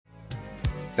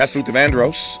That's Luther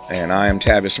Vandross, and I am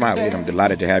Tavis, Smiley, and I'm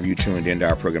delighted to have you tuned into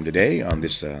our program today on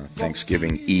this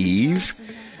Thanksgiving Eve.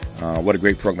 What a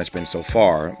great program it's been so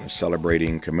far,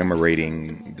 celebrating,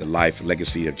 commemorating the life,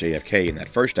 legacy of JFK in that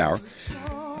first hour,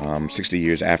 60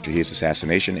 years after his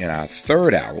assassination. In our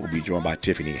third hour, we'll be joined by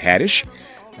Tiffany Haddish.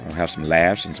 We'll have some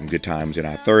laughs and some good times in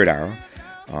our third hour,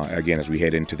 again, as we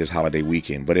head into this holiday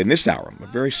weekend. But in this hour, a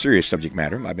very serious subject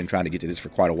matter. I've been trying to get to this for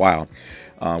quite a while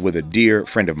with a dear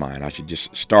friend of mine. I should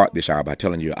just start this hour by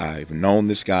telling you I've known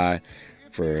this guy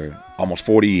for almost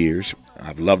 40 years.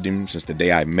 I've loved him since the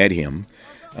day I met him.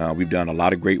 We've done a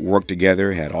lot of great work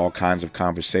together, had all kinds of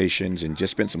conversations, and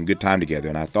just spent some good time together.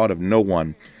 And I thought of no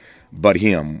one but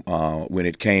him when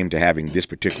it came to having this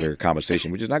particular conversation,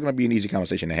 which is not going to be an easy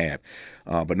conversation to have,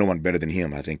 but no one better than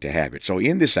him, I think, to have it. So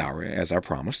in this hour, as I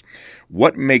promised,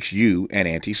 what makes you an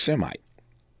anti-Semite,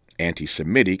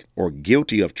 anti-Semitic, or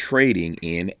guilty of trading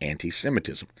in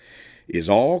anti-Semitism? Is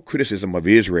all criticism of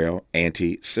Israel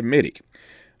anti-Semitic?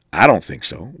 I don't think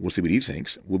so. We'll see what he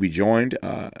thinks. We'll be joined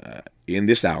in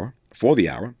this hour, for the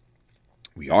hour.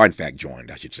 We are, in fact,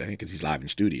 joined, I should say, because he's live in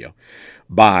studio,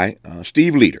 by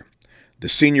Steve Leader, the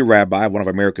senior rabbi of one of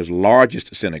America's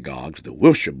largest synagogues, the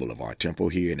Wilshire Boulevard Temple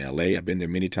here in L.A. I've been there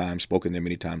many times, spoken there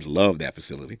many times, love that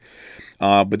facility.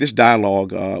 But this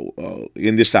dialogue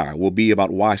in this hour will be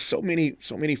about why so many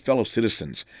fellow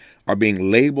citizens are being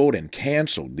labeled and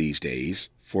canceled these days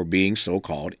for being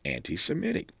so-called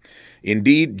anti-Semitic.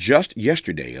 Indeed, just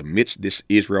yesterday, amidst this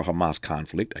Israel-Hamas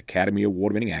conflict, Academy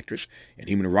Award-winning actress and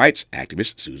human rights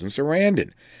activist Susan Sarandon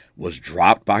was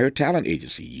dropped by her talent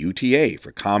agency, UTA,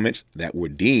 for comments that were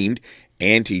deemed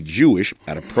anti-Jewish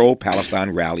at a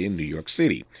pro-Palestine rally in New York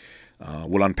City.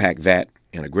 We'll unpack that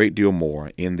and a great deal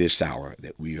more in this hour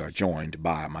that we are joined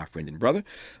by my friend and brother,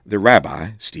 the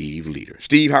Rabbi, Steve Leader.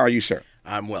 Steve, how are you, sir?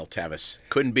 I'm well, Tavis.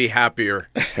 Couldn't be happier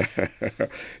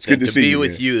It's good to see be you,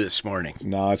 with man. you this morning.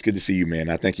 No, it's good to see you, man.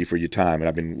 I thank you for your time, and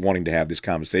I've been wanting to have this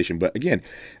conversation. But again,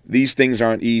 these things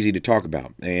aren't easy to talk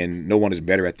about, and no one is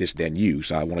better at this than you.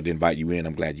 So I wanted to invite you in.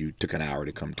 I'm glad you took an hour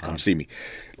to come see me.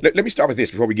 Let me start with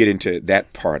this before we get into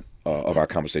that part of our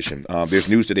conversation. There's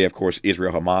news today, of course.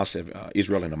 Israel and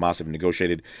Hamas have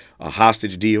negotiated a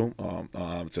hostage deal.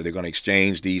 So they're going to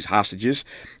exchange these hostages.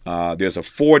 There's a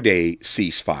 4-day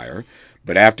ceasefire.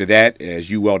 But after that,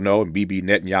 as you well know, and Bibi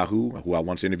Netanyahu, who I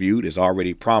once interviewed, has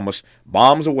already promised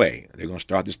bombs away. They're going to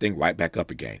start this thing right back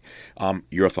up again.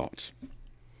 Your thoughts?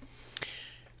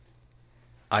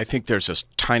 I think there's a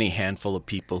tiny handful of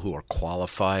people who are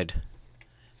qualified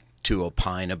to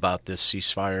opine about this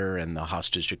ceasefire and the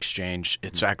hostage exchange.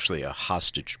 It's actually a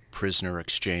hostage-prisoner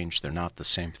exchange. They're not the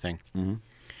same thing. Mm-hmm.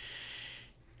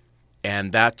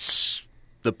 And that's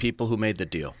the people who made the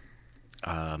deal.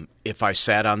 If I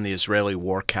sat on the Israeli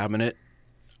war cabinet,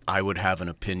 I would have an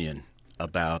opinion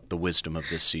about the wisdom of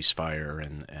this ceasefire,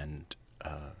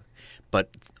 but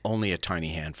only a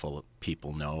tiny handful of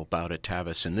people know about it,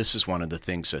 Tavis. And this is one of the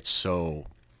things that's so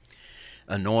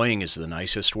annoying is the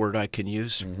nicest word I can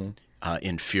use. Mm-hmm.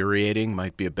 Infuriating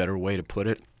might be a better way to put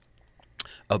it,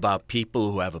 about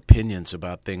people who have opinions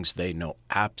about things they know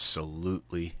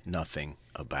absolutely nothing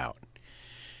about.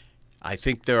 I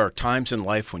think there are times in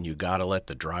life when you got to let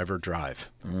the driver drive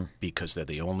because they're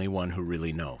the only one who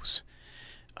really knows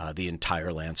the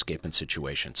entire landscape and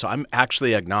situation. So I'm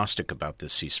actually agnostic about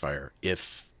this ceasefire.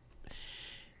 If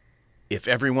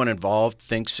everyone involved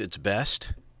thinks it's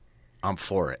best, I'm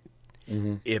for it.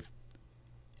 Mm-hmm. If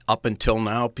up until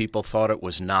now people thought it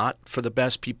was not for the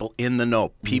best, people in the know,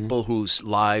 people whose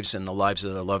lives and the lives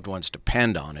of their loved ones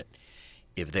depend on it,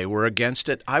 if they were against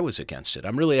it, I was against it.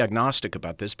 I'm really agnostic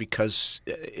about this because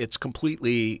it's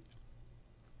completely,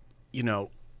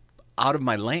 out of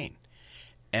my lane.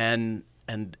 And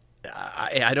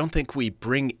I don't think we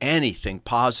bring anything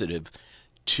positive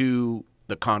to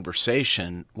the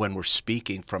conversation when we're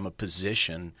speaking from a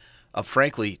position of,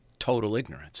 frankly, total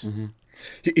ignorance. Mm-hmm.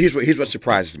 Here's what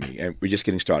surprises me, and we're just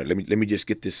getting started. Let me just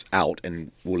get this out,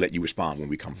 and we'll let you respond when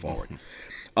we come forward.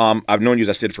 I've known you, as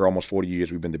I said, for almost 40 years.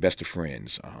 We've been the best of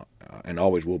friends, and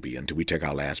always will be until we take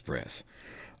our last breath.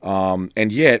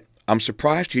 And yet, I'm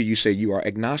surprised to hear you say you are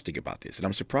agnostic about this. And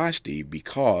I'm surprised, Steve,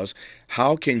 because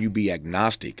how can you be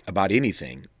agnostic about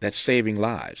anything that's saving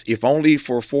lives? If only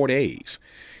for 4 days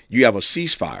you have a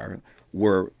ceasefire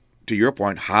where, to your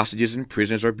point, hostages and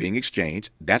prisoners are being exchanged.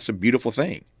 That's a beautiful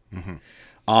thing.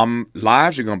 Mm-hmm.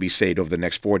 Lives are going to be saved over the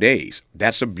next 4 days.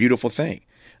 That's a beautiful thing.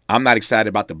 I'm not excited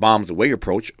about the bombs away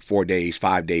approach 4 days,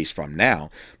 5 days from now,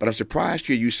 but I'm surprised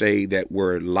to hear you say that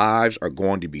where lives are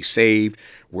going to be saved,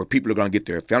 where people are going to get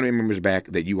their family members back,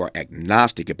 that you are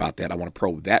agnostic about that. I want to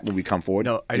probe that when we come forward.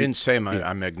 No, I didn't say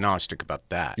I'm agnostic about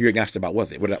that. You're agnostic about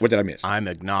what? What did I miss? I'm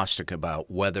agnostic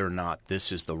about whether or not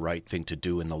this is the right thing to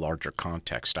do in the larger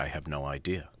context. I have no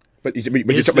idea. But you're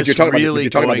talking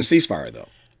about the ceasefire, though.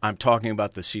 I'm talking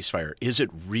about the ceasefire. Is it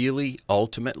really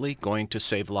ultimately going to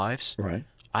save lives? Right.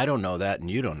 I don't know that,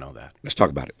 and you don't know that. Let's talk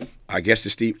about it. I guess,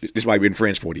 Steve, this is why we've been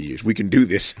friends 40 years. We can do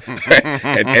this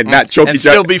and not choke each other. And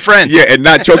still be friends. Yeah, and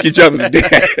not choke each other to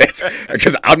death.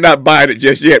 Because I'm not buying it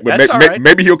just yet. But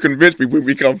maybe he'll convince me when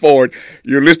we come forward.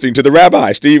 You're listening to the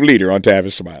Rabbi, Steve Leader, on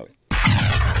Tavis Smiley.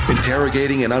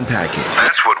 Interrogating and unpacking.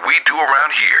 That's what we do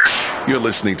around here. You're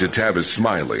listening to Tavis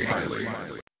Smiley.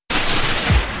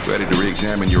 Ready to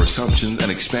re-examine your assumptions and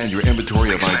expand your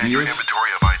inventory of ideas?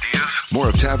 More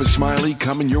of Tavis Smiley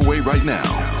coming your way right now.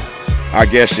 Our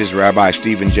guest is Rabbi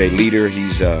Stephen J. Leader.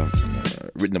 He's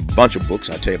written a bunch of books.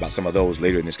 I'll tell you about some of those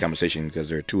later in this conversation because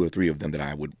there are 2 or 3 of them that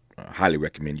I would highly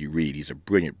recommend you read. He's a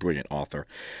brilliant, brilliant author,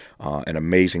 an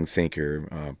amazing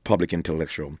thinker, public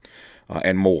intellectual,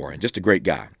 and more, and just a great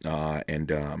guy.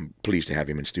 And I'm pleased to have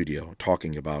him in studio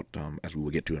talking about, as we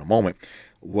will get to in a moment,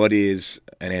 what is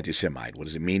an anti-Semite? What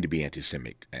does it mean to be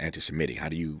anti-Semitic? How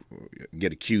do you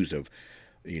get accused of,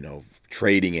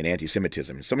 trading in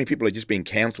anti-Semitism? So many people are just being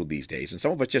canceled these days, and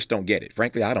some of us just don't get it.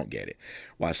 Frankly, I don't get it.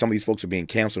 Why some of these folks are being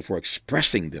canceled for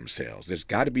expressing themselves. There's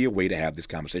got to be a way to have this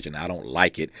conversation. I don't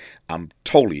like it. I'm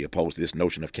totally opposed to this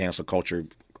notion of cancel culture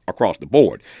across the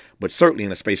board. But certainly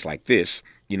in a space like this,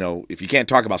 if you can't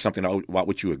talk about something about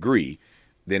which you agree,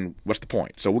 then what's the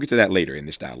point? So we'll get to that later in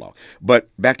this dialogue. But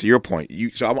back to your point.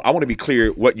 So I want to be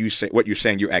clear what you're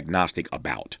saying you're agnostic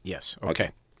about. Yes.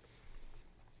 Okay.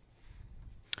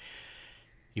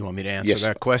 You want me to answer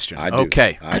that question? I do.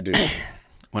 Okay. I do.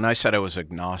 When I said I was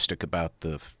agnostic about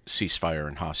the ceasefire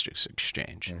and hostage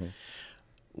exchange,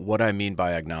 what I mean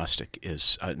by agnostic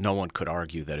is no one could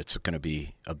argue that it's going to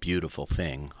be a beautiful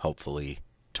thing, hopefully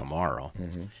tomorrow,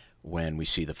 when we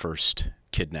see the first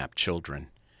kidnapped children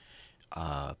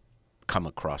come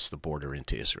across the border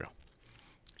into Israel.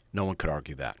 No one could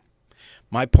argue that.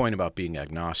 My point about being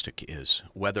agnostic is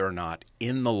whether or not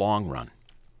in the long run,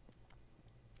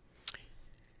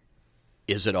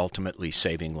 is it ultimately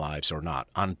saving lives or not,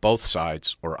 on both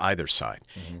sides or either side?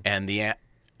 And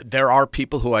there are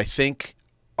people who I think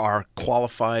are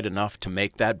qualified enough to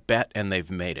make that bet, and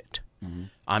they've made it.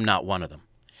 I'm not one of them.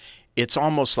 It's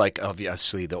almost like,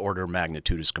 obviously, the order of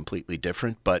magnitude is completely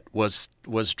different, but was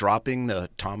dropping the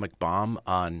atomic bomb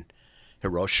on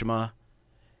Hiroshima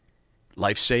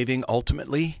life-saving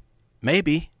ultimately?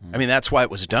 Maybe. I mean, that's why it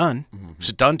was done. It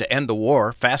was done to end the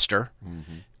war faster,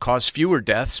 cause fewer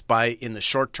deaths by, in the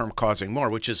short term, causing more,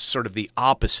 which is sort of the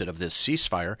opposite of this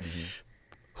ceasefire.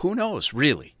 Who knows,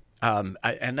 really? And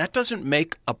that doesn't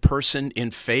make a person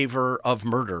in favor of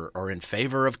murder or in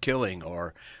favor of killing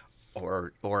or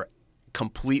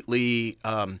completely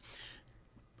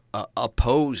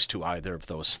opposed to either of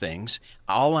those things.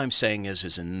 All I'm saying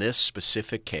is in this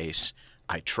specific case,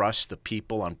 I trust the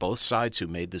people on both sides who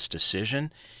made this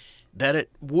decision that it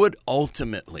would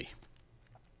ultimately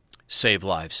save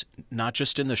lives, not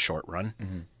just in the short run,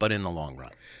 but in the long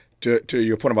run. To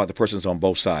your point about the persons on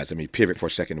both sides, let me pivot for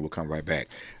a second and we'll come right back.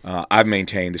 I've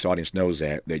maintained, this audience knows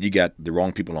that you got the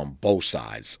wrong people on both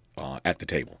sides at the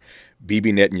table.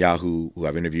 Bibi Netanyahu, who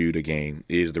I've interviewed again,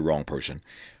 is the wrong person.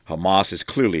 Hamas is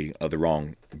clearly the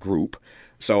wrong group.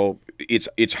 So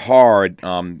it's hard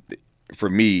for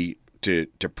me to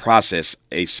process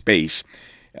a space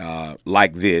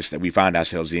like this that we find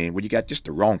ourselves in where you got just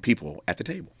the wrong people at the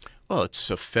table. Well, it's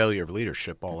a failure of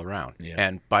leadership all around. Yeah.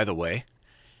 And by the way,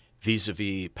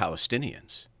 vis-a-vis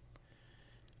Palestinians,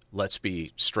 let's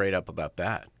be straight up about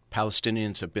that.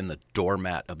 Palestinians have been the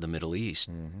doormat of the Middle East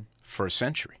for a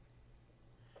century.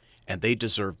 And they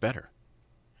deserve better.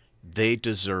 They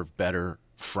deserve better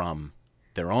from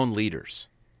their own leaders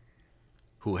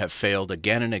who have failed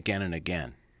again and again and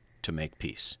again to make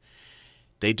peace.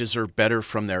 They deserve better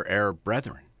from their Arab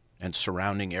brethren and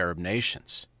surrounding Arab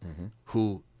nations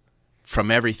who,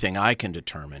 from everything I can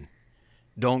determine,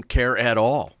 don't care at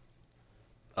all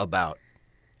about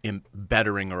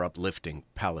bettering or uplifting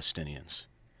Palestinians.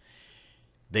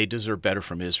 They deserve better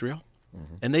from Israel,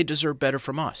 and they deserve better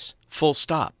from us. Full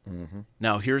stop.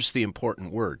 Now, here's the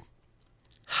important word.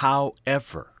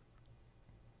 However,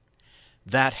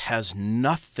 that has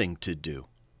nothing to do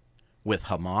with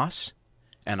Hamas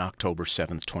and October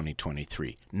 7th,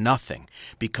 2023. Nothing.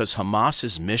 Because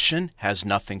Hamas's mission has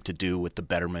nothing to do with the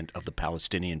betterment of the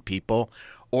Palestinian people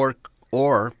or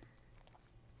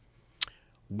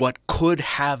what could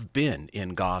have been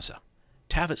in Gaza.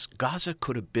 Tavis, Gaza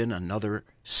could have been another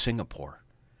Singapore.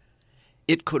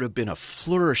 It could have been a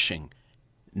flourishing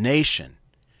nation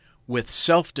with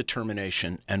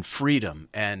self-determination and freedom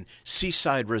and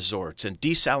seaside resorts and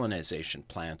desalination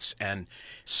plants and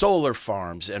solar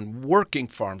farms and working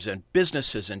farms and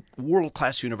businesses and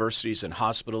world-class universities and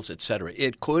hospitals, etc.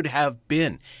 It could have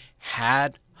been,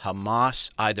 had Hamas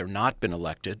either not been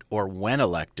elected or, when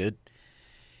elected,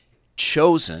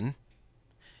 chosen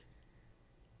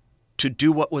to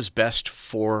do what was best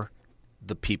for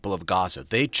the people of Gaza.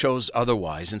 They chose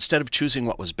otherwise. Instead of choosing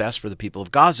what was best for the people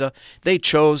of Gaza, they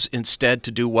chose instead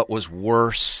to do what was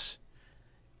worse,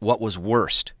 what was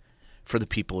worst for the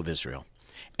people of Israel.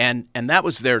 And that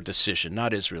was their decision,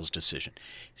 not Israel's decision.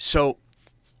 So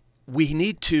we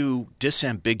need to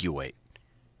disambiguate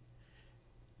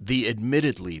the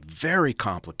admittedly very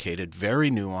complicated, very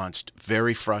nuanced,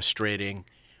 very frustrating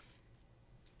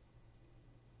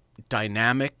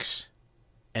dynamics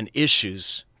and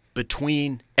issues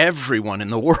between everyone in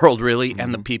the world, really,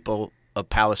 and the people of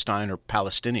Palestine or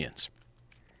Palestinians.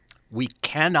 We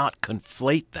cannot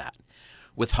conflate that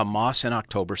with Hamas and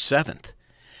October 7th.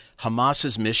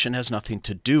 Hamas's mission has nothing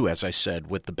to do, as I said,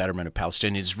 with the betterment of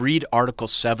Palestinians. Read Article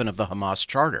 7 of the Hamas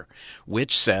Charter,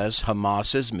 which says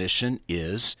Hamas's mission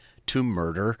is to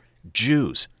murder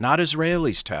Jews, not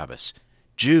Israelis, Tavis.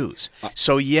 Jews.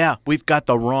 So, yeah, we've got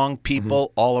the wrong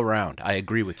people all around. I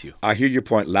agree with you. I hear your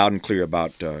point loud and clear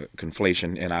about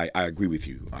conflation, and I agree with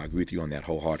you. I agree with you on that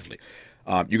wholeheartedly.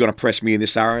 You're going to press me in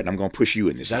this hour, and I'm going to push you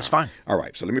in this hour. That's fine. All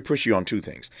right, so let me push you on two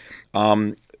things.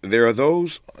 There are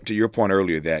those, to your point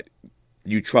earlier, that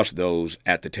you trust those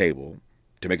at the table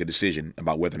to make a decision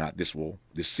about whether or not this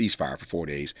ceasefire for 4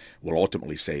 days will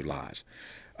ultimately save lives.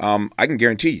 I can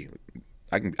guarantee you,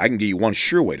 I can give you one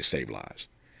sure way to save lives.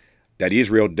 That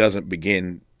Israel doesn't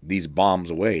begin this bomb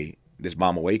away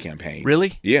campaign.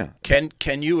 Really? Yeah.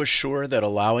 Can you assure that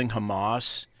allowing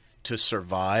Hamas to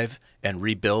survive and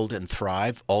rebuild and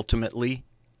thrive ultimately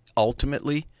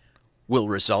will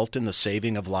result in the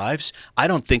saving of lives? I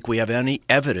don't think we have any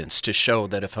evidence to show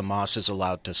that if Hamas is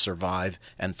allowed to survive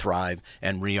and thrive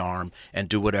and rearm and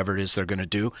do whatever it is they're going to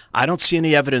do, I don't see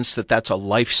any evidence that that's a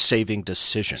life-saving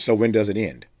decision. So when does it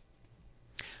end?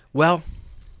 Well,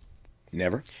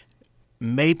 never.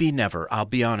 Maybe never. I'll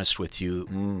be honest with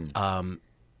you.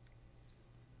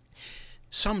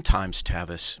 Sometimes,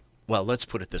 Tavis, well, let's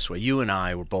put it this way. You and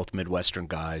I were both Midwestern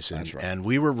guys, and, That's right. and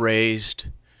we were raised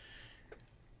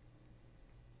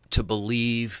to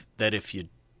believe that if you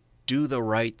do the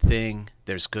right thing,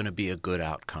 there's going to be a good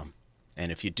outcome.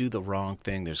 And if you do the wrong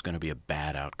thing, there's going to be a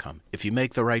bad outcome. If you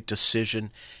make the right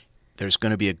decision, there's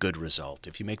going to be a good result.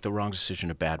 If you make the wrong decision,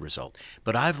 a bad result.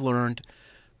 But I've learned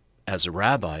as a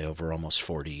rabbi over almost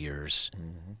 40 years,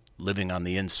 living on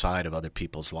the inside of other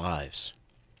people's lives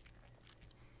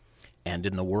and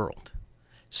in the world,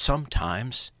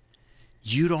 sometimes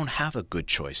you don't have a good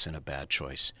choice and a bad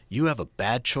choice. You have a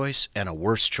bad choice and a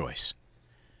worse choice.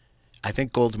 I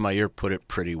think Golda Meir put it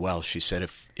pretty well. She said,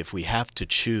 if we have to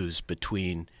choose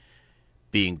between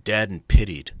being dead and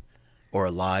pitied or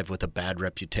alive with a bad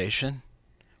reputation,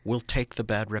 we'll take the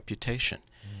bad reputation.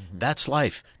 That's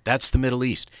life. That's the Middle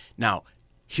East. Now,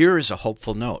 here is a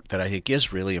hopeful note that I think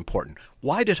is really important.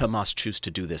 Why did Hamas choose to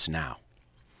do this now?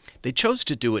 They chose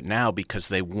to do it now because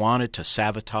they wanted to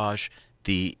sabotage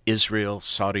the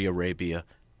Israel-Saudi Arabia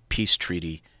peace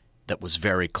treaty that was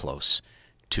very close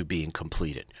to being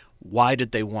completed. Why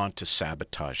did they want to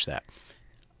sabotage that?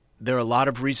 There are a lot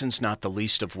of reasons, not the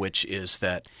least of which is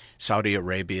that Saudi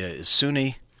Arabia is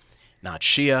Sunni, not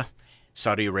Shia.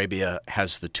 Saudi Arabia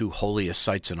has the two holiest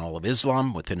sites in all of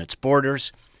Islam within its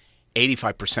borders.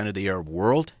 85% of the Arab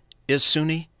world is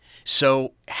Sunni.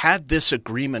 So had this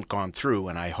agreement gone through,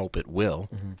 and I hope it will,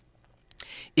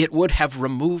 it would have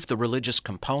removed the religious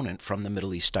component from the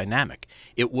Middle East dynamic.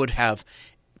 It would have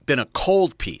been a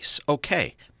cold peace,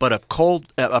 okay, but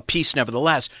a peace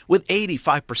nevertheless with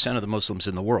 85% of the Muslims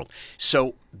in the world.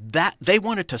 So that they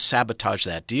wanted to sabotage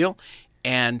that deal.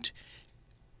 And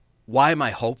why am I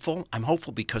hopeful? I'm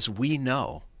hopeful because we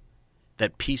know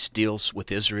that peace deals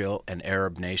with Israel and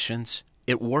Arab nations,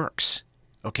 it works.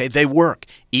 Okay, they work.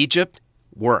 Egypt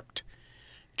worked.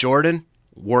 Jordan,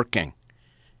 working.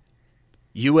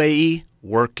 UAE,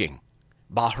 working.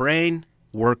 Bahrain,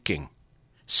 working.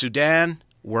 Sudan,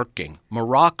 working.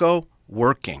 Morocco,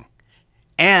 working.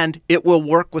 And it will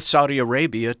work with Saudi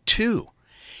Arabia too.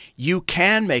 You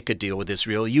can make a deal with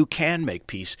Israel. You can make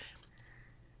peace.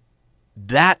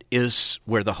 That is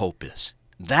where the hope is.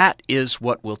 That is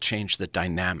what will change the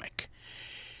dynamic.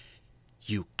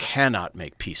 You cannot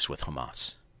make peace with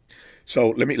Hamas. So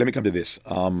let me come to this.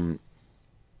 Let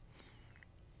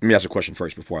me ask a question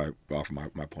first before I offer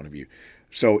my point of view.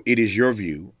 So it is your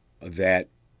view that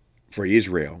for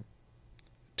Israel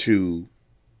to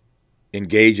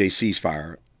engage a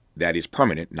ceasefire that is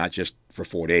permanent, not just for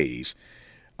 4 days,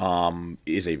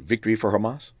 is a victory for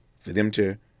Hamas? For them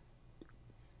to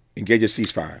engage a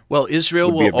ceasefire? Well,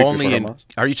 Israel will only...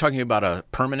 Are you talking about a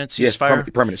permanent ceasefire? Yes,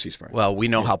 permanent ceasefire. Well, we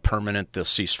know how permanent the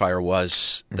ceasefire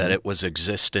was, that it was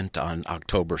existent on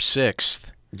October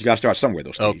 6th. You got to start somewhere,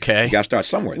 though, Steve. Okay. You got to start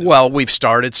somewhere. Though. Well, we've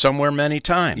started somewhere many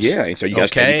times. Yeah, and so you got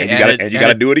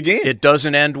to do it again. It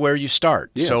doesn't end where you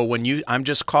start. Yeah. So I'm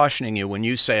just cautioning you when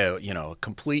you say a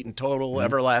complete and total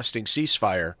everlasting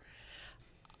ceasefire.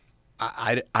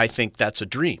 I think that's a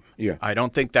dream. Yeah. I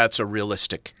don't think that's a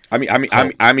realistic. I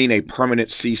mean a permanent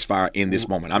ceasefire in this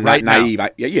moment. I'm not naive.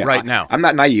 Right now. I'm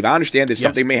not naive. I understand that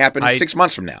something may happen 6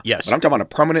 months from now. Yes. But I'm talking about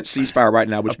a permanent ceasefire right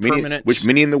now, which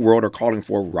many in the world are calling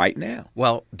for right now.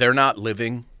 Well, they're not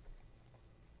living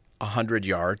 100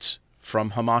 yards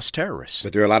from Hamas terrorists.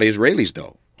 But there are a lot of Israelis,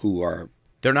 though, who are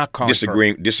they're not calling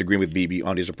disagreeing with Bibi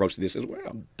on his approach to this as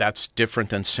well. That's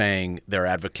different than saying they're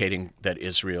advocating that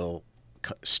Israel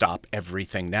stop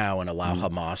everything now and allow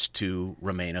Hamas to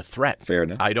remain a threat. Fair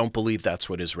enough. I don't believe that's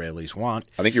what Israelis want.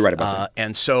 I think you're right about that.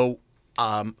 And so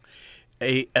a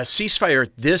ceasefire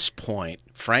at this point,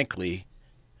 frankly,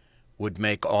 would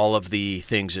make all of the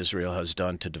things Israel has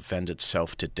done to defend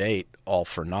itself to date all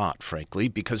for naught, frankly,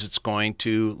 because it's going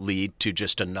to lead to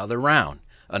just another round,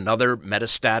 another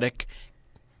metastatic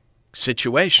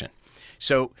situation.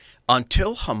 So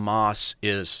until Hamas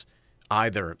is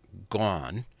either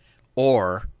gone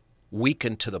or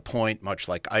weakened to the point, much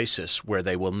like ISIS, where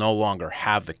they will no longer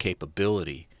have the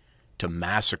capability to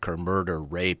massacre, murder,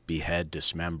 rape, behead,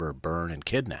 dismember, burn, and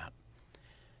kidnap,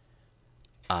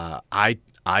 I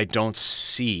don't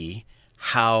see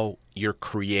how you're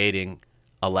creating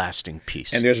a lasting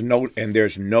peace. And there's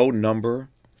no number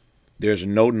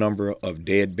of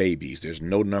dead babies. There's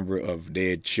no number of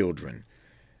dead children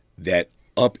that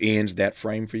upends that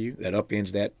frame for you. That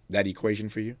upends that equation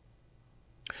for you.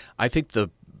 I think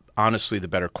honestly the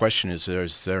better question is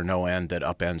there no end that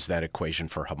upends that equation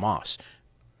for Hamas?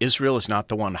 Israel is not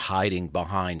the one hiding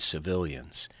behind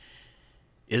civilians.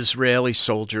 Israeli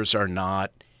soldiers are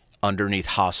not underneath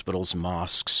hospitals,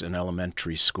 mosques, and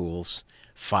elementary schools,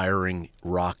 firing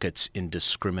rockets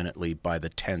indiscriminately by the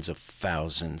tens of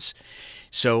thousands.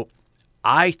 So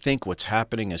I think what's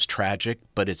happening is tragic,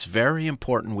 but it's very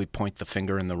important we point the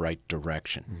finger in the right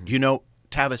direction. Mm-hmm. You know,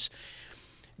 Tavis,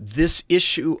 this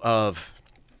issue of,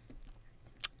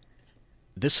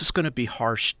 this is going to be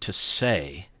harsh to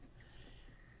say,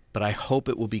 but I hope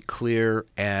it will be clear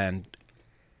and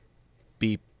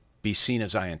be seen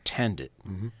as I intend it,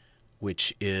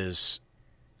 which is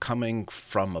coming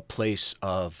from a place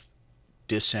of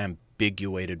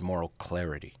disambiguated moral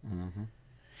clarity,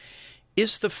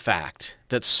 is the fact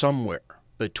that somewhere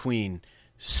between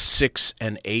 6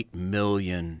 and 8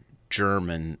 million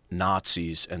German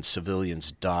Nazis and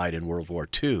civilians died in World War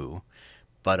II,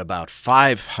 but about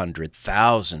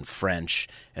 500,000 French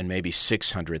and maybe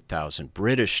 600,000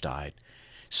 British died.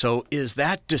 So is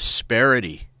that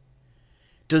disparity,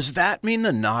 does that mean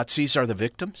the Nazis are the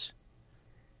victims?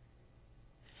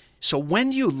 So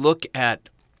when you look at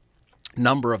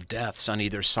number of deaths on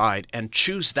either side and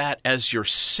choose that as your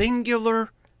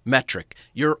singular metric,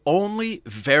 your only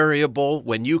variable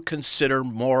when you consider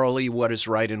morally what is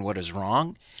right and what is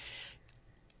wrong,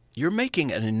 you're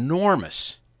making an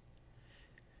enormous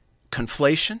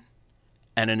conflation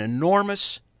and an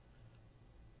enormous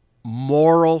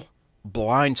moral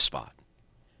blind spot.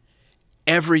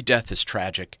 Every death is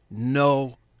tragic.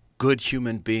 No good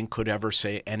human being could ever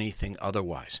say anything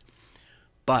otherwise.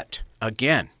 But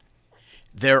again,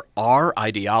 there are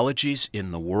ideologies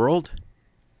in the world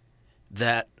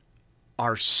that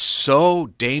are so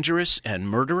dangerous and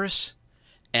murderous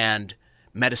and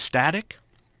metastatic.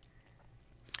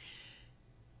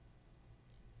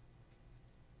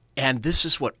 And this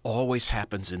is what always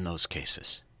happens in those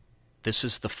cases. This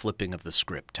is the flipping of the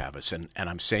script, Tavis. And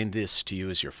I'm saying this to you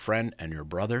as your friend and your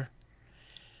brother.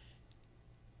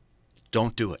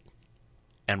 Don't do it.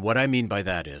 And what I mean by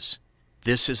that is,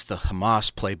 this is the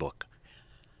Hamas playbook.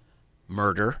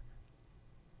 Murder.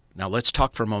 Now let's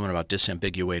talk for a moment about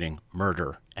disambiguating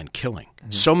murder and killing.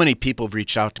 So many people have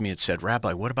reached out to me and said,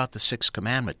 Rabbi, what about the sixth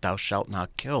commandment, thou shalt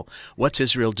not kill? What's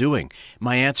Israel doing?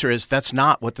 My answer is, that's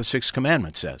not what the sixth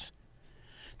commandment says.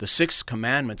 The sixth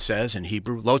commandment says in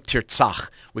Hebrew, lo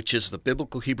tirtzach, which is the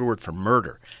biblical Hebrew word for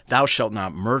murder. Thou shalt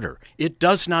not murder. It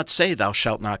does not say thou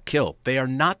shalt not kill. They are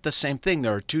not the same thing.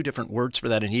 There are two different words for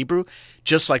that in Hebrew,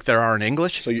 just like there are in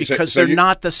English, because they're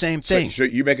not the same thing. So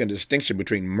you make a distinction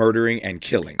between murdering and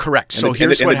killing. Correct. So and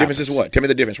here's the what difference happens. is what? Tell me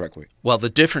the difference right quick. Well, the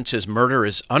difference is murder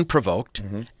is unprovoked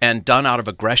and done out of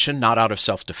aggression, not out of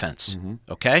self-defense.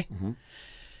 Okay?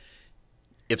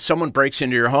 If someone breaks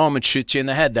into your home and shoots you in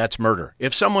the head, that's murder.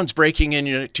 If someone's breaking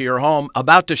into your home,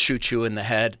 about to shoot you in the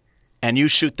head, and you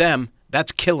shoot them,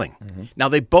 that's killing. Now,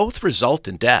 they both result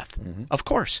in death, of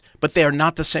course, but they are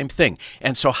not the same thing.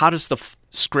 And so how does the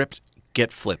script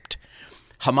get flipped?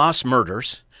 Hamas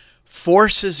murders,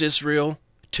 forces Israel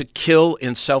to kill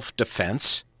in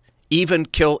self-defense, even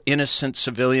kill innocent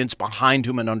civilians behind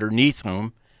whom and underneath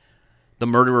whom the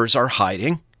murderers are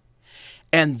hiding,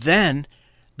 and then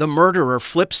the murderer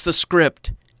flips the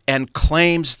script and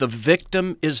claims the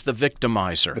victim is the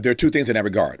victimizer. But there are two things in that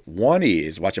regard. One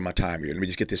is, watching my time here, let me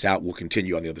just get this out. We'll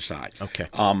continue on the other side. Okay.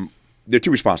 There are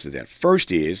two responses to that.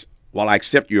 First is, while I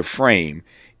accept your frame,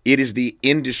 it is the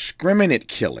indiscriminate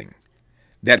killing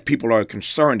that people are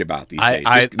concerned about these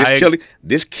days.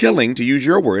 This killing, to use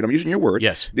your word, I'm using your word.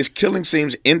 Yes. This killing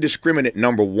seems indiscriminate,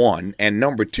 number one. And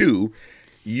number two,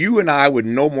 you and I would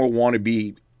no more want to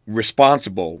be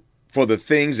responsible for the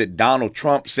things that Donald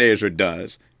Trump says or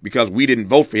does, because we didn't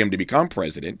vote for him to become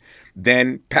president,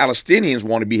 than Palestinians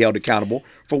want to be held accountable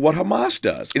for what Hamas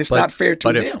does. And it's not fair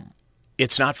to them.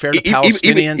 It's not fair to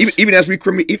Palestinians. Even as we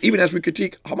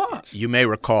critique Hamas. You may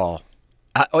recall,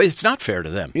 it's not fair to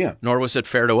them. Yeah. Nor was it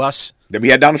fair to us. That we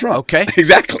had Donald Trump. Okay.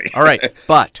 Exactly. All right.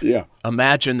 But yeah.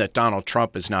 Imagine that Donald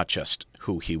Trump is not just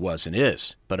who he was and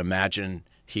is, but imagine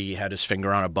he had his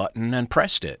finger on a button and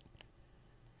pressed it.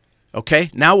 Okay,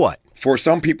 now what? For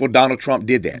some people, Donald Trump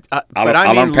did that. But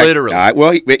I mean literally.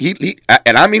 Well,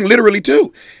 and I mean literally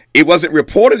too. It wasn't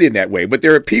reported in that way, but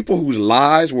there are people whose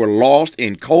lives were lost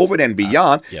in COVID and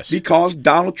beyond because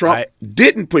Donald Trump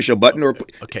didn't push a button or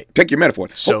pick your metaphor.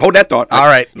 So, hold that thought. All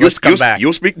right, let's come back.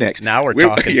 You'll speak next. Now we're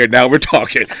talking. Yeah, now we're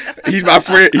talking. He's my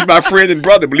friend. He's my friend and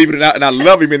brother, believe it or not, and I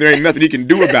love him, and there ain't nothing he can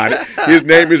do about it. His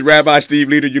name is Rabbi Steve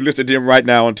Leader. You listen to him right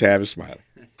now on Tavis Smiley.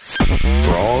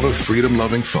 For all the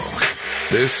freedom-loving folk,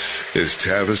 this is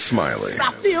Tavis Smiley.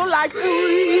 I feel like freedom.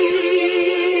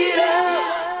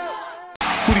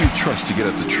 Who do you trust to get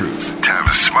at the truth?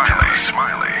 Tavis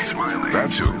Smiley.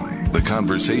 That's who. The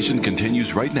conversation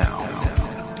continues right now.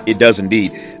 It does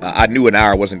indeed. I knew an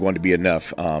hour wasn't going to be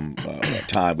enough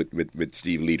time with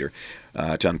Steve Leader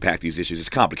to unpack these issues. It's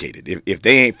complicated. If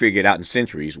they ain't figured it out in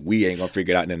centuries, we ain't going to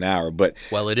figure it out in an hour. But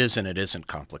well, it is and it isn't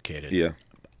complicated. Yeah.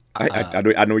 I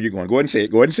know where you're going. Go ahead and say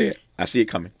it. Go ahead and say it. I see it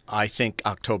coming. I think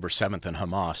October 7th and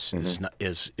Hamas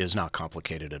is not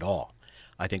complicated at all.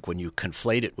 I think when you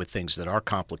conflate it with things that are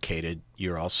complicated,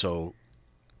 you're also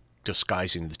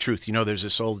disguising the truth. You know, there's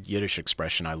this old Yiddish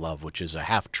expression I love, which is a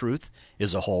half-truth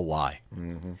is a whole lie.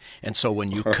 And so when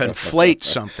you conflate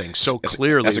something so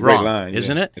clearly that's a great wrong, line,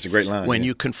 isn't it? It's a great line. When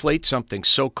you conflate something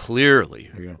so clearly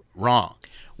wrong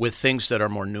with things that are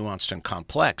more nuanced and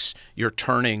complex, you're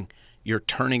turning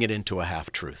it into a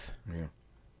half-truth. Yeah.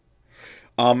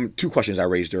 Two questions I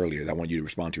raised earlier that I want you to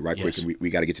respond to right quick. And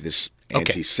we got to get to this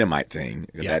anti-Semite thing.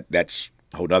 That's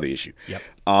a whole other issue. Yep.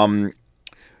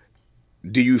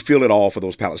 Do you feel at all for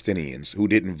those Palestinians who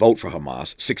didn't vote for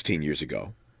Hamas 16 years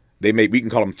ago? We can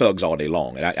call them thugs all day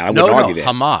long. And I wouldn't argue that.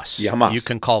 Hamas. Yeah, Hamas. You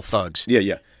can call thugs.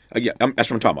 Yeah. That's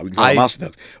what I'm talking about. We can call them Hamas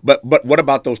thugs. But what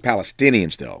about those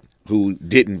Palestinians, though, who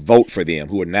didn't vote for them,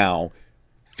 who are now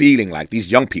feeling like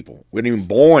these young people weren't even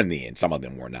born then? Some of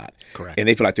them were not. Correct. And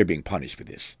they feel like they're being punished for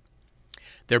this.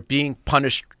 They're being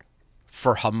punished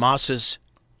for Hamas's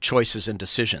choices and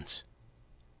decisions.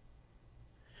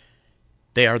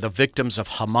 They are the victims of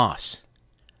Hamas.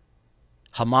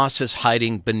 Hamas is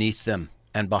hiding beneath them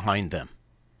and behind them.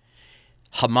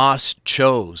 Hamas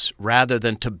chose, rather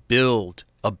than to build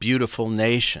a beautiful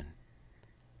nation.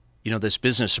 You know, this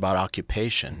business about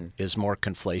occupation is more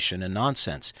conflation and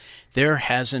nonsense. There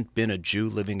hasn't been a Jew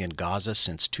living in Gaza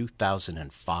since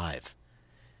 2005.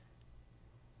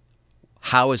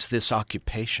 How is this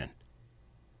occupation?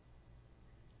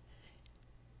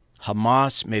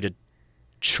 Hamas made a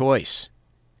choice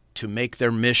to make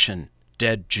their mission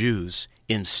dead Jews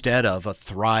instead of a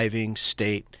thriving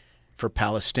state for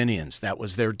Palestinians. That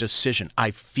was their decision.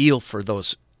 I feel for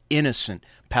those innocent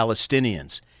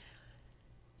Palestinians.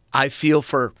 I feel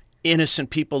for innocent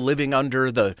people living under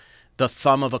the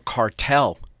thumb of a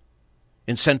cartel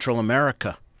in Central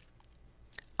America.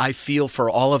 I feel for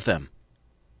all of them.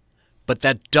 But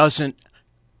that doesn't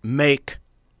make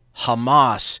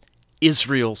Hamas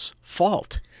Israel's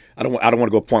fault. I don't want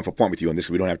to go point for point with you on this.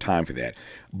 We don't have time for that.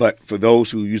 But for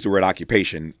those who use the word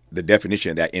occupation, the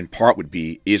definition of that in part would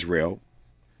be Israel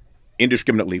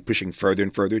indiscriminately pushing further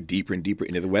and further, deeper and deeper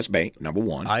into the West Bank. Number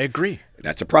one, I agree.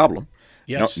 That's a problem.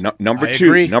 Yes. Number I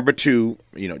two,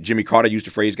 agree. Jimmy Carter used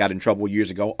the phrase, got in trouble years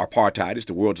ago. Apartheid is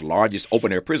the world's largest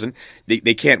open air prison.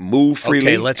 They can't move freely.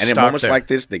 Okay, let's and in stop moments there. like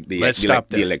this, Let's stop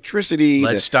there. the electricity.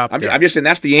 Let's stop there. I'm just saying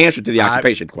that's the answer to the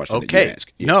occupation question that you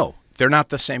ask. Yeah. No, they're not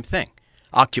the same thing.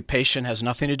 Occupation has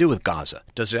nothing to do with Gaza.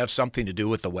 Does it have something to do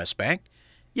with the West Bank?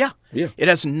 Yeah. It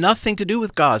has nothing to do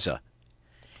with Gaza.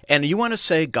 And you want to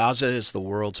say Gaza is the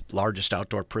world's largest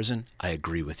outdoor prison? I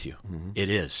agree with you. Mm-hmm. It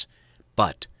is.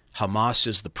 But Hamas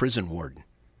is the prison warden.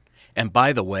 And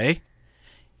by the way,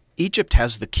 Egypt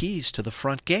has the keys to the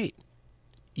front gate.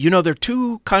 You know, there are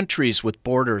two countries with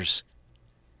borders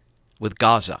with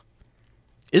Gaza.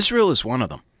 Israel is one of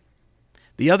them.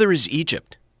 The other is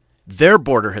Egypt. Their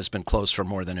border has been closed for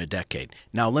more than a decade.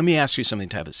 Now, let me ask you something,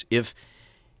 Tavis. If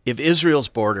Israel's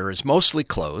border is mostly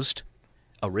closed,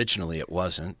 originally it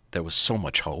wasn't, there was so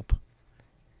much hope,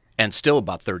 and still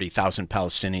about 30,000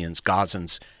 Palestinians,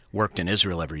 Gazans, worked in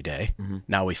Israel every day. Mm-hmm.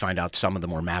 Now we find out some of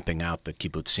them were mapping out the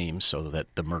kibbutzim so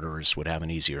that the murderers would have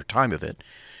an easier time of it.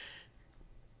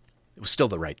 It was still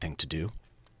the right thing to do.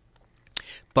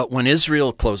 But when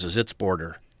Israel closes its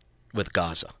border with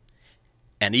Gaza,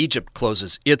 and Egypt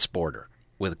closes its border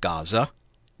with Gaza,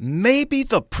 maybe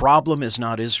the problem is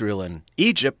not Israel and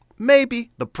Egypt. Maybe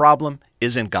the problem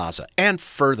is in Gaza. And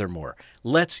furthermore,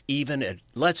 let's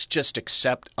just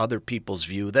accept other people's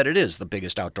view that it is the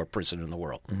biggest outdoor prison in the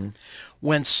world. Mm-hmm.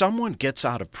 When someone gets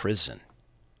out of prison,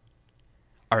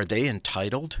 are they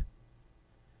entitled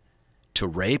to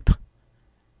rape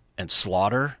and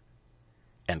slaughter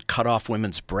and cut off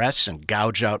women's breasts and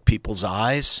gouge out people's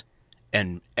eyes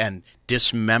and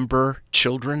dismember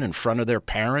children in front of their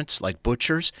parents like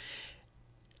butchers?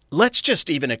 Let's just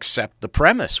even accept the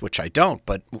premise, which I don't,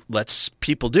 but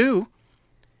people do.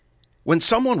 When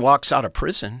someone walks out of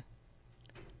prison,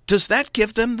 does that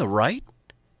give them the right?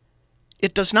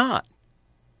 It does not.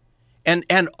 And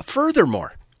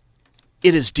furthermore,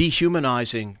 it is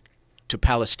dehumanizing to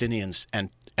Palestinians, and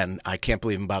I can't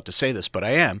believe I'm about to say this, but I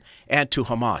am, and to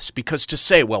Hamas, because to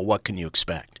say, well, what can you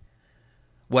expect?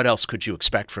 What else could you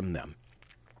expect from them?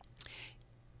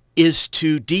 Is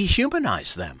to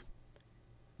dehumanize them.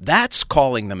 That's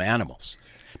calling them animals.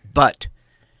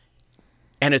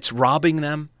 And it's robbing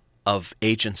them of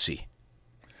agency.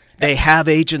 They have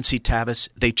agency, Tavis.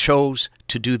 They chose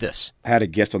to do this. I had a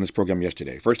guest on this program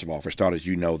yesterday. First of all, for starters,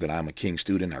 you know that I'm a King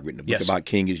student. I've written a book about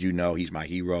King, as you know. He's my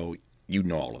hero. You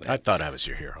know all of that. I thought I was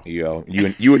your hero.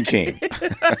 You and King.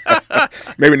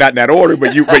 Maybe not in that order,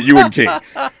 but you and King.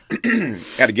 I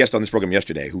had a guest on this program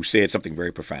yesterday who said something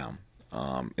very profound.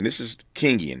 And this is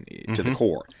Kingian to the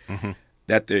core. Mm-hmm.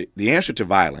 That the answer to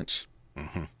violence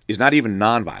is not even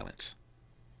nonviolence.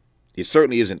 It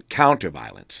certainly isn't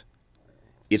counter-violence.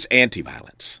 It's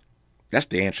anti-violence. That's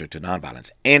the answer to nonviolence,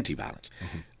 anti-violence.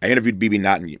 Mm-hmm. I interviewed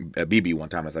BB one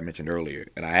time, as I mentioned earlier,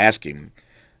 and I asked him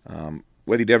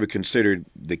whether he'd ever considered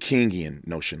the Kingian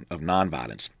notion of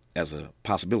nonviolence as a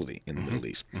possibility in the Middle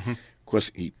East. Mm-hmm. Of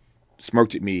course, he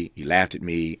smirked at me, he laughed at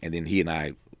me, and then he and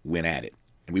I went at it.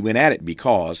 And we went at it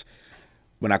because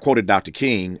when I quoted Dr.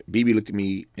 King, Bibi looked at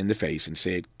me in the face and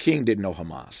said, King didn't know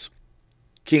Hamas.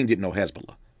 King didn't know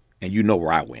Hezbollah. And you know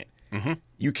where I went. Mm-hmm.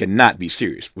 You cannot be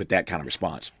serious with that kind of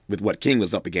response, with what King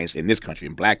was up against in this country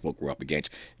and black folk were up against.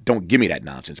 Don't give me that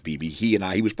nonsense, Bibi.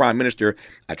 He was prime minister.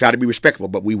 I tried to be respectful,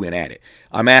 but we went at it.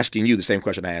 I'm asking you the same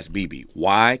question I asked Bibi.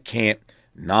 Why can't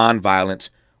nonviolence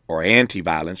or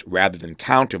anti-violence rather than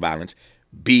counter-violence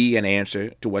be an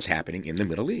answer to what's happening in the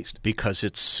Middle East? Because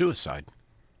it's suicide.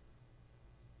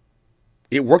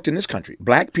 It worked in this country.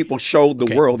 Black people showed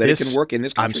the world that it can work in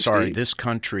this country. I'm sorry, Steve. This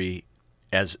country,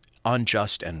 as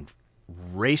unjust and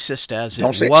racist as it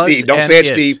was, Steve, don't say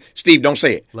it, Steve. Steve, don't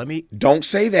say it. Don't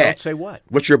say that. Don't say what?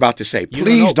 What you're about to say.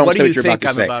 Please don't say what you're about to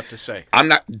say. What do you think I'm about to say? I'm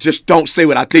not. Just don't say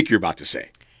what I think you're about to say.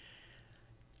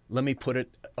 Let me put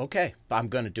it. Okay, I'm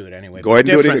going to do it anyway. Go ahead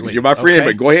and do it anyway. You're my friend,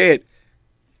 but go ahead.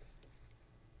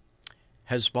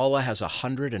 Hezbollah has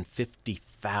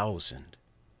 150,000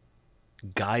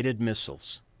 guided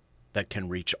missiles that can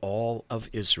reach all of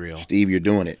Israel. Steve, you're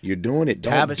doing it. You're doing it.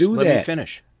 Don't Tavis, do that. Let me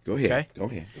finish. Go ahead. Okay? Go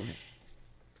ahead.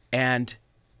 And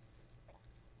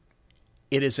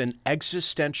it is an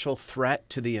existential threat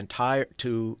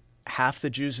to half the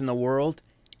Jews in the world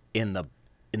in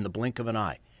the blink of an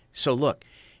eye. So look,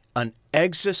 an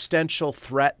existential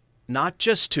threat not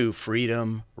just to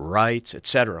freedom, rights,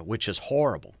 etc., which is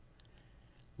horrible.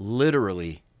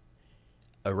 Literally,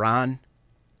 Iran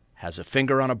has a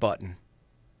finger on a button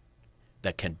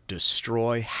that can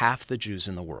destroy half the Jews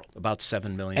in the world, about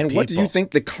 7 million And people. what do you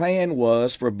think the Klan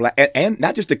was for black, and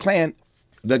not just the Klan,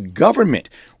 the government?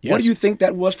 Yes. What do you think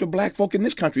that was for black folk in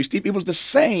this country, Steve? It was the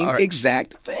same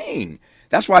exact thing.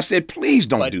 That's why I said, please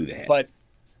don't do that. But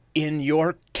in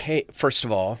your case, first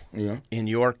of all,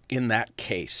 in that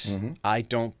case, I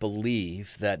don't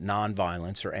believe that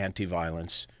nonviolence or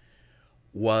anti-violence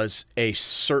was a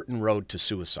certain road to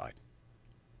suicide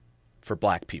for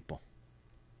black people.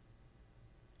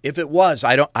 If it was,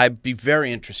 I'd be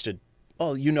very interested.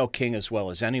 Well, you know King as well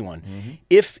as anyone.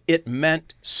 If it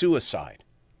meant suicide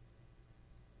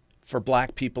for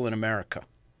black people in America,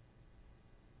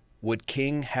 would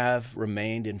King have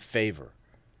remained in favor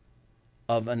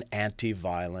of an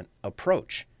anti-violent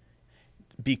approach?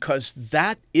 Because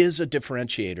that is a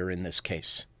differentiator in this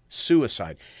case.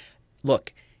 Suicide.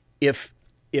 Look, if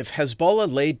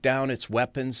Hezbollah laid down its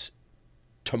weapons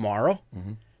tomorrow,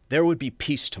 there would be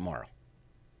peace tomorrow.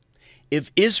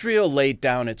 If Israel laid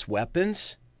down its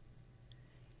weapons,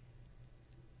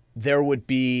 there would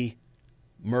be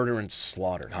murder and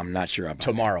slaughter. I'm not sure about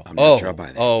tomorrow. That. I'm not sure about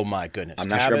that. Oh my goodness! I'm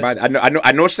not sure about that.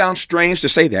 I know it sounds strange to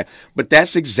say that, but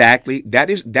that's exactly that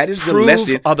is the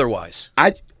lesson. Otherwise.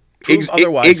 Prove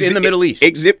otherwise in the Middle East.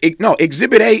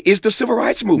 Exhibit A is the Civil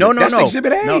Rights Movement. No. That's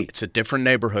Exhibit A. No, it's a different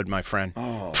neighborhood, my friend.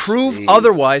 Oh, Prove Steve.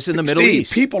 otherwise in the Middle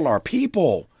East. People are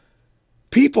people.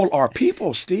 People are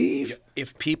people, Steve.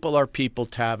 If people are people,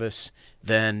 Tavis,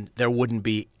 then there wouldn't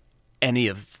be any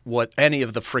of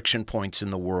the friction points in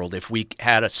the world if we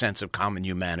had a sense of common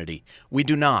humanity. We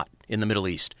do not in the Middle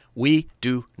East. We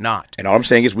do not. And all I'm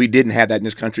saying is we didn't have that in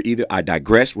this country either. I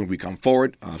digress. When we come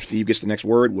forward, Steve gets the next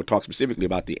word. We'll talk specifically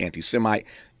about the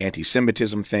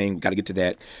anti-Semitism thing. We've got to get to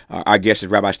that. Our guest is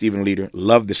Rabbi Stephen Leader.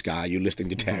 Love this guy. You're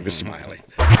listening to Tavis Smiley.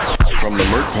 From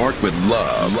Leimert Park with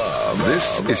love,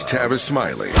 this is Tavis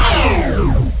Smiley.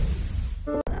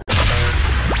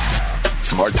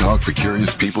 Smart talk for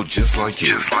curious people just like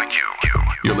you.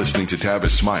 You're listening to Tavis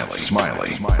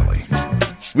Smiley.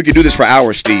 We could do this for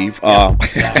hours, Steve.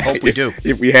 I hope we do.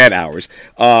 If we had hours.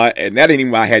 And that ain't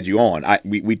even why I had you on.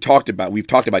 We've talked about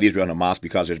Israel and Hamas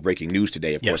because there's breaking news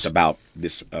today, of course, about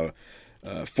this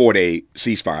 4-day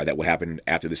ceasefire that will happen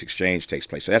after this exchange takes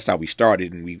place. So that's how we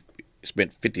started, and we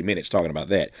spent 50 minutes talking about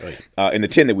that. In the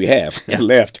 10 that we have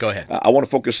left, go ahead. I want to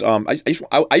focus. I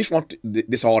just want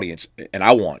this audience, and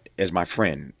I want, as my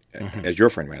friend, as your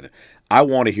friend rather, I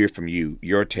want to hear from you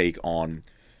your take on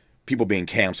people being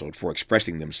canceled for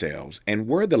expressing themselves and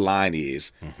where the line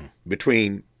is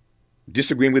between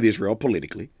disagreeing with Israel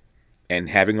politically and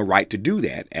having a right to do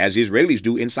that, as Israelis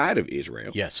do inside of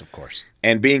Israel. Yes, of course.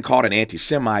 And being called an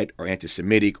anti-Semite or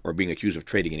anti-Semitic or being accused of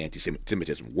trading in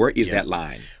anti-Semitism. Where is that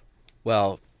line?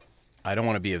 Well, I don't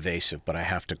want to be evasive, but I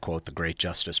have to quote the great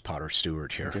Justice Potter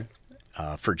Stewart here. Okay.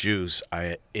 For Jews,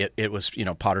 it was,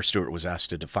 Potter Stewart was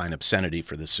asked to define obscenity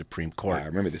for the Supreme Court. I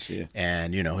remember this, yeah.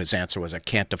 And, his answer was, I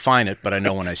can't define it, but I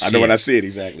know when I see it. I know when I see it,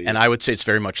 exactly. And I would say it's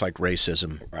very much like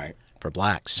racism for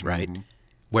blacks, right?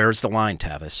 Where's the line,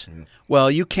 Tavis?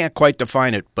 Well, you can't quite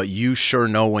define it, but you sure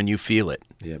know when you feel it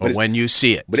or when you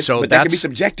see it. But that can be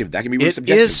subjective. That can be really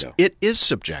subjective, though. It is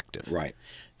subjective. Right.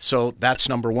 So that's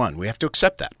number one. We have to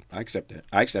accept that. I accept that.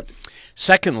 I accept it.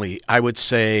 Secondly, I would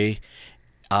say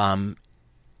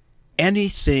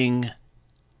anything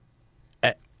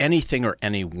or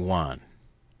anyone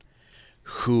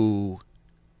who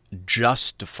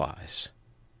justifies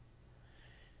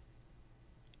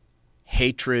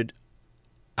hatred,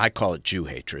 I call it Jew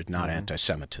hatred, not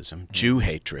anti-Semitism, Jew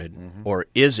hatred, or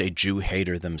is a Jew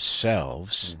hater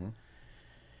themselves,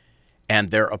 and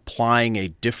they're applying a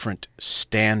different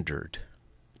standard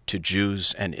to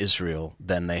Jews and Israel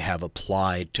than they have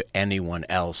applied to anyone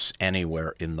else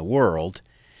anywhere in the world,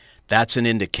 that's an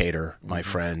indicator, my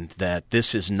friend, that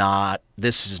this is not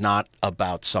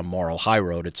about some moral high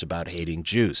road. It's about hating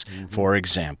Jews. For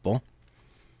example,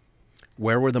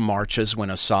 where were the marches when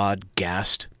Assad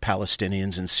gassed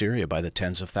Palestinians in Syria by the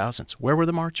tens of thousands? Where were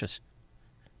the marches?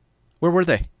 Where were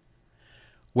they?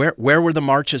 Where were the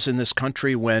marches in this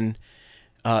country when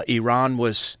Iran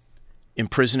was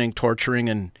imprisoning, torturing,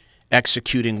 and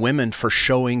executing women for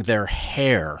showing their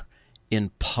hair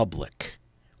in public?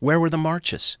 Where were the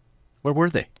marches? Where were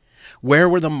they? Where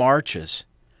were the marches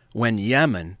when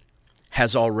Yemen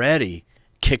has already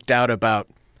kicked out about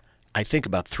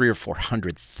 300,000 or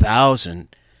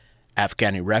 400,000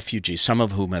 Afghani refugees, some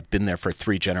of whom have been there for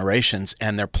 3 generations,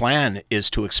 and their plan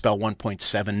is to expel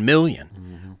 1.7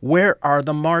 million. Where are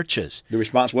the marches? The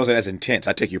response wasn't as intense.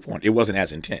 I take your point. It wasn't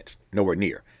as intense. Nowhere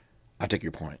near. I take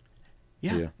your point.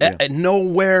 Yeah.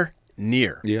 Nowhere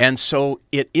near. Yeah. And so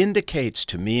it indicates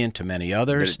to me and to many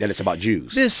others that it's about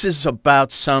Jews. this is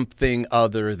about something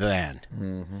other than.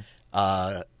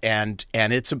 And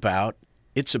it's about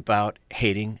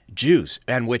hating Jews,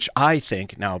 and which I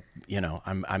think, now,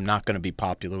 I'm not going to be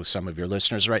popular with some of your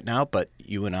listeners right now, but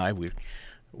you and I,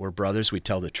 we're brothers. We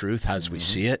tell the truth as we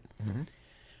see it.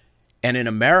 And in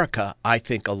America, I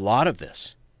think a lot of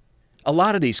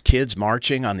these kids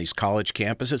marching on these college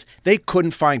campuses, they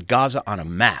couldn't find Gaza on a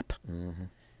map.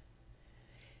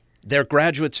 They're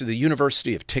graduates of the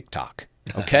University of TikTok,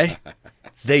 okay?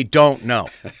 They don't know.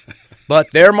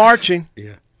 But they're marching,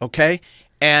 okay?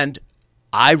 And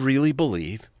I really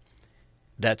believe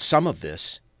that some of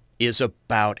this is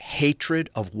about hatred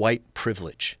of white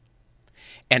privilege.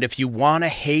 And if you want to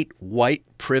hate white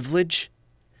privilege,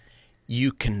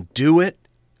 you can do it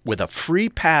with a free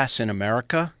pass in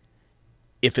America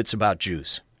if it's about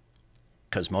Jews,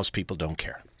 because most people don't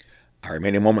care. Our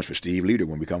remaining moments with Steve Leader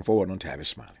when we come forward on Tavis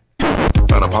Smiley.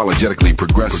 Unapologetically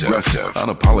progressive.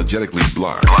 Unapologetically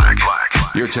black.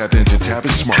 You're tapped into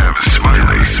Tavis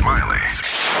Smiley.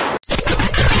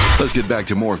 Let's get back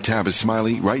to more of Tavis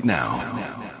Smiley right now.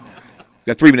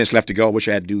 Got 3 minutes left to go. I wish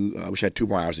I had 2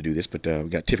 more hours to do this, but we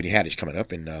got Tiffany Haddish coming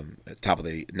up in at the top of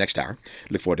the next hour.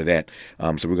 Look forward to that.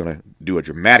 So we're going to do a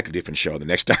dramatically different show the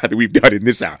next hour that we've done in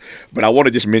this hour. But I want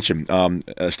to just mention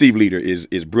Steve Leader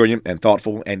is brilliant and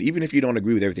thoughtful, and even if you don't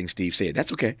agree with everything Steve said,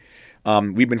 that's okay.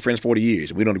 We've been friends 40 years,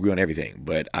 and we don't agree on everything.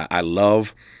 But I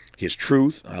love his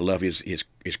truth. I love his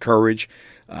courage.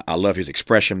 I love his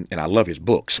expression, and I love his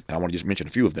books. And I want to just mention a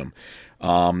few of them.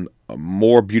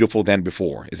 More Beautiful Than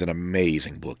Before is an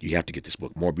amazing book. You have to get this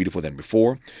book, More Beautiful Than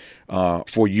Before.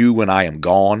 For You When I Am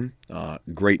Gone,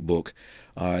 great book.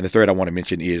 And the third I want to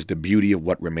mention is The Beauty of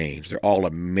What Remains. They're all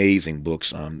amazing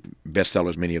books,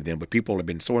 bestsellers, many of them, but people have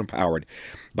been so empowered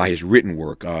by his written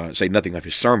work. Say nothing of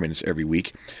his sermons every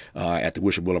week at the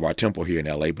Wilshire Boulevard Temple here in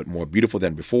L.A., but More Beautiful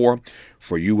Than Before,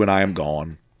 For You When I Am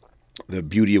Gone, The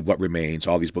Beauty of What Remains.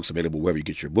 All these books available wherever you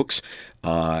get your books.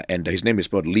 And his name is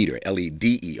spelled Leader,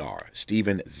 Leder,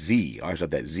 Stephen Z. I always have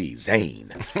that Z,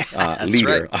 Zane. That's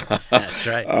Leader. Right. That's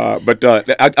right. But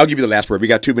I'll give you the last word. We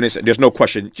got 2 minutes. There's no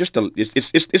question. Just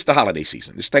it's the holiday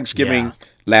season. It's Thanksgiving. Yeah.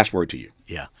 Last word to you.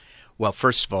 Yeah. Well,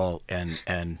 first of all,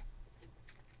 and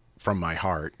from my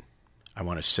heart, I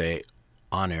want to say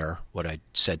on air what I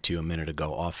said to you a minute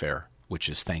ago off air, which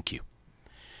is thank you.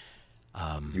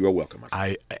 You are welcome.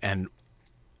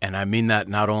 And I mean that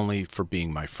not only for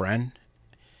being my friend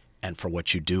and for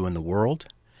what you do in the world,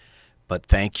 but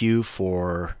thank you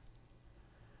for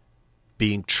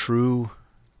being true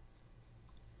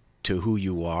to who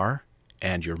you are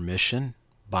and your mission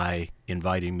by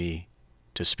inviting me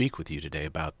to speak with you today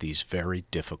about these very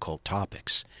difficult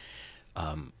topics.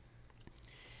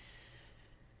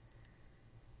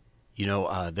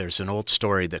 There's an old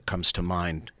story that comes to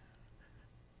mind,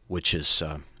 which is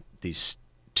these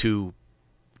two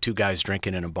guys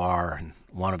drinking in a bar, and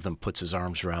one of them puts his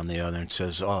arms around the other and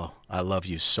says, "Oh, I love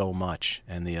you so much."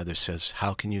 And the other says,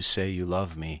 "How can you say you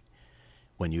love me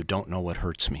when you don't know what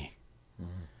hurts me?"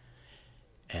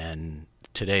 Mm-hmm. And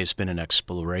today's been an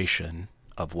exploration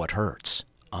of what hurts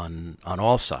on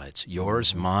all sides,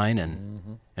 yours, mine,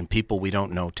 and people we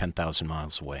don't know 10,000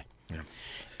 miles away. Yeah.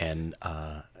 And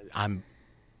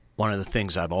one of the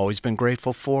things I've always been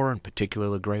grateful for, and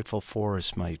particularly grateful for,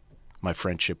 is my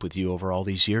friendship with you over all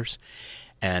these years.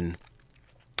 And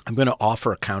I'm going to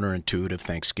offer a counterintuitive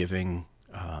Thanksgiving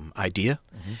idea.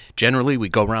 Mm-hmm. Generally, we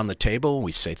go around the table and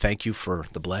we say thank you for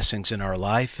the blessings in our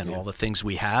life and all the things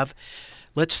we have.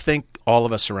 Let's think, all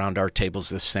of us around our tables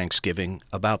this Thanksgiving,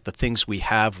 about the things we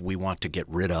have we want to get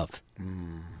rid of.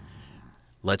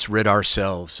 Let's rid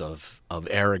ourselves of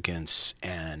arrogance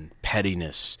and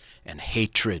pettiness and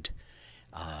hatred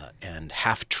and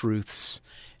half-truths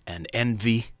and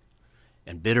envy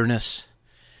and bitterness.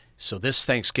 So this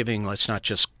Thanksgiving, let's not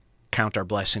just count our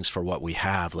blessings for what we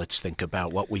have. Let's think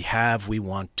about what we have we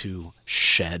want to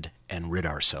shed and rid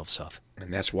ourselves of.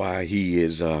 And that's why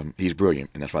he's brilliant,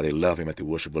 and that's why they love him at the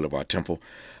Wilshire Boulevard Temple,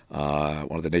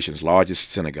 one of the nation's largest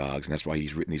synagogues, and that's why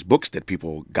he's written these books that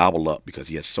people gobble up, because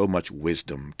he has so much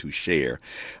wisdom to share.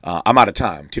 I'm out of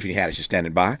time. Tiffany Haddish is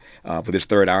standing by for this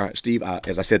third hour. Steve,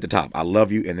 as I said at the top, I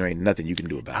love you, and there ain't nothing you can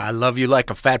do about it. I love you like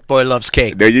a fat boy loves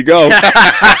cake. There you go.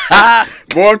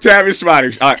 More of Tavis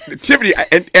Smiley. Tiffany,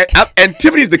 and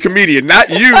Tiffany's the comedian,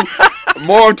 not you.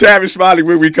 More of Tavis Smiley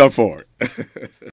when we come forward.